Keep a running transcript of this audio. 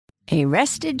A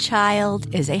rested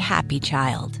child is a happy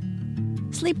child.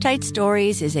 Sleep Tight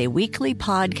Stories is a weekly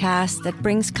podcast that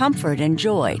brings comfort and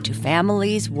joy to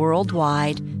families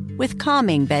worldwide with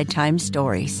calming bedtime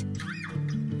stories.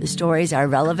 The stories are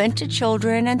relevant to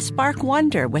children and spark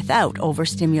wonder without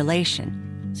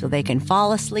overstimulation, so they can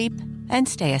fall asleep and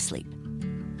stay asleep.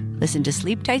 Listen to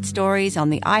Sleep Tight Stories on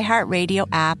the iHeartRadio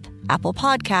app, Apple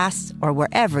Podcasts, or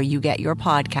wherever you get your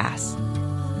podcasts.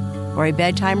 For a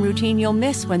bedtime routine you'll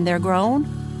miss when they're grown,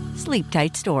 Sleep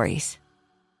Tight Stories.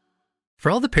 For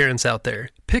all the parents out there,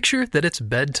 picture that it's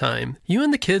bedtime. You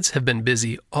and the kids have been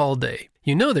busy all day.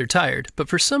 You know they're tired, but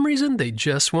for some reason they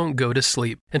just won't go to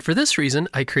sleep. And for this reason,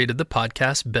 I created the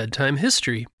podcast Bedtime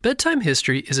History. Bedtime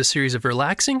History is a series of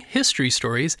relaxing history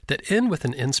stories that end with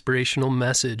an inspirational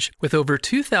message. With over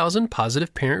 2,000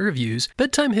 positive parent reviews,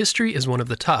 Bedtime History is one of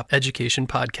the top education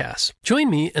podcasts.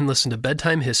 Join me and listen to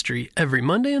Bedtime History every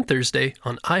Monday and Thursday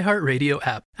on iHeartRadio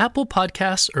app, Apple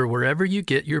Podcasts, or wherever you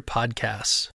get your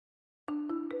podcasts.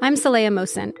 I'm Saleha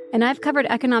Mohsin, and I've covered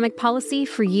economic policy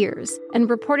for years and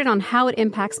reported on how it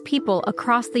impacts people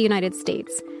across the United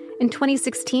States. In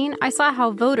 2016, I saw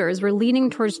how voters were leaning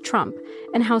towards Trump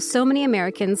and how so many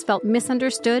Americans felt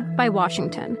misunderstood by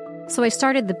Washington. So I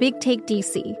started The Big Take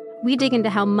DC. We dig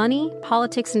into how money,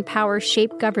 politics, and power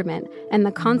shape government and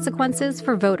the consequences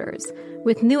for voters.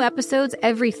 With new episodes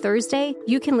every Thursday,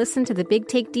 you can listen to The Big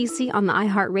Take DC on the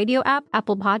iHeartRadio app,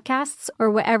 Apple Podcasts, or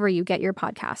wherever you get your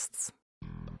podcasts.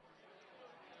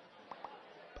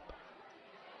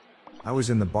 I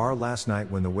was in the bar last night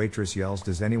when the waitress yells,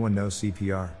 "Does anyone know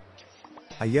CPR?"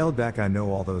 I yelled back, "I know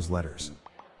all those letters."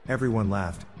 Everyone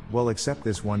laughed, well, except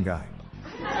this one guy.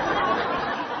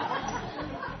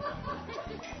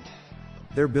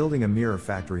 They're building a mirror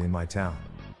factory in my town.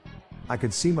 I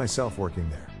could see myself working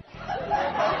there.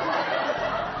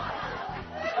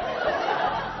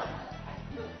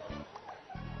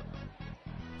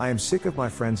 I am sick of my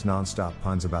friends' non-stop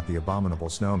puns about the abominable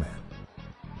snowman.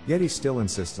 Yet he still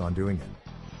insists on doing it.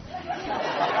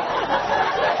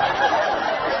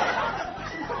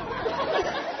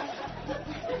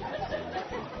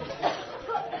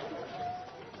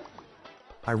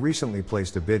 I recently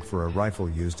placed a bid for a rifle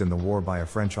used in the war by a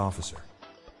French officer.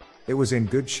 It was in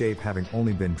good shape, having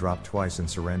only been dropped twice and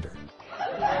surrendered.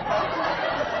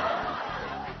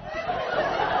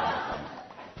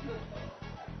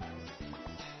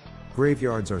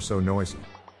 Graveyards are so noisy.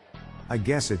 I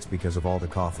guess it's because of all the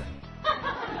coughing.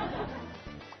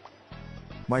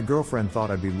 My girlfriend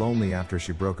thought I'd be lonely after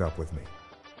she broke up with me.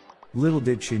 Little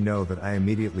did she know that I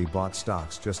immediately bought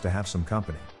stocks just to have some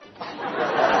company.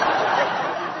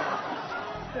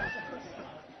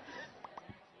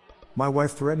 My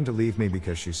wife threatened to leave me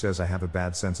because she says I have a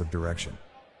bad sense of direction.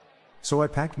 So I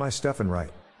packed my stuff and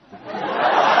right.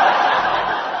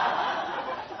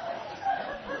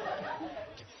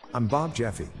 I'm Bob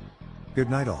Jeffy. Good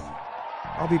night all.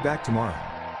 I'll be back tomorrow.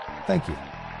 Thank you.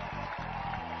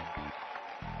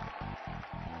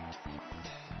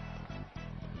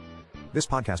 This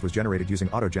podcast was generated using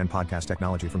AutoGen podcast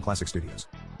technology from Classic Studios.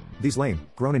 These lame,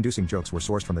 groan-inducing jokes were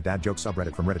sourced from the Dad Jokes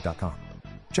subreddit from reddit.com.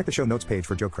 Check the show notes page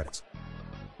for joke credits.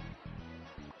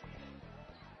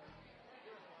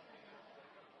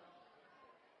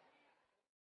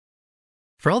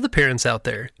 For all the parents out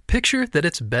there, picture that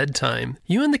it's bedtime.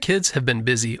 You and the kids have been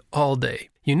busy all day.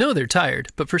 You know they're tired,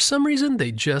 but for some reason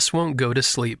they just won't go to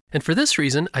sleep. And for this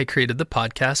reason, I created the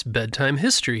podcast Bedtime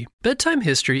History. Bedtime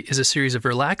History is a series of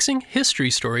relaxing history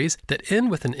stories that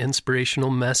end with an inspirational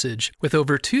message. With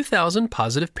over 2,000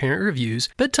 positive parent reviews,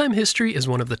 Bedtime History is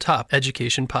one of the top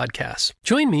education podcasts.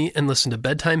 Join me and listen to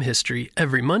Bedtime History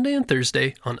every Monday and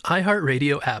Thursday on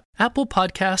iHeartRadio app, Apple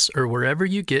Podcasts, or wherever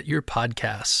you get your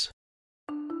podcasts.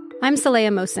 I'm Saleha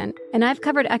Mohsin, and I've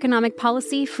covered economic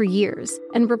policy for years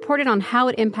and reported on how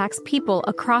it impacts people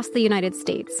across the United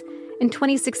States. In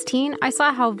 2016, I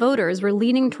saw how voters were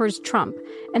leaning towards Trump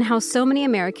and how so many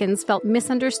Americans felt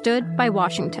misunderstood by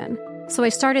Washington. So I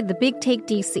started The Big Take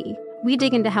DC. We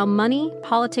dig into how money,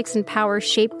 politics, and power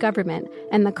shape government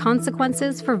and the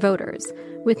consequences for voters.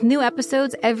 With new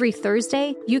episodes every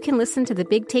Thursday, you can listen to The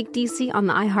Big Take DC on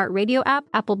the iHeartRadio app,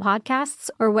 Apple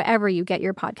Podcasts, or wherever you get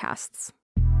your podcasts.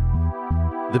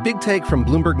 The Big Take from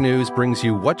Bloomberg News brings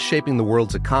you what's shaping the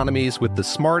world's economies with the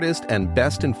smartest and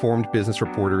best-informed business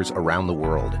reporters around the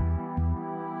world.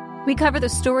 We cover the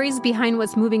stories behind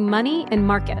what's moving money and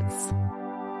markets,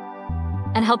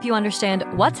 and help you understand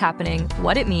what's happening,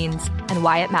 what it means, and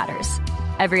why it matters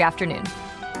every afternoon.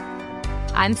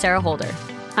 I'm Sarah Holder.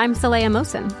 I'm Saleha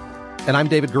Mohsin. And I'm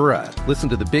David Gura. Listen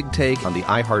to The Big Take on the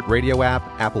iHeartRadio app,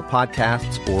 Apple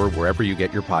Podcasts, or wherever you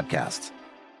get your podcasts.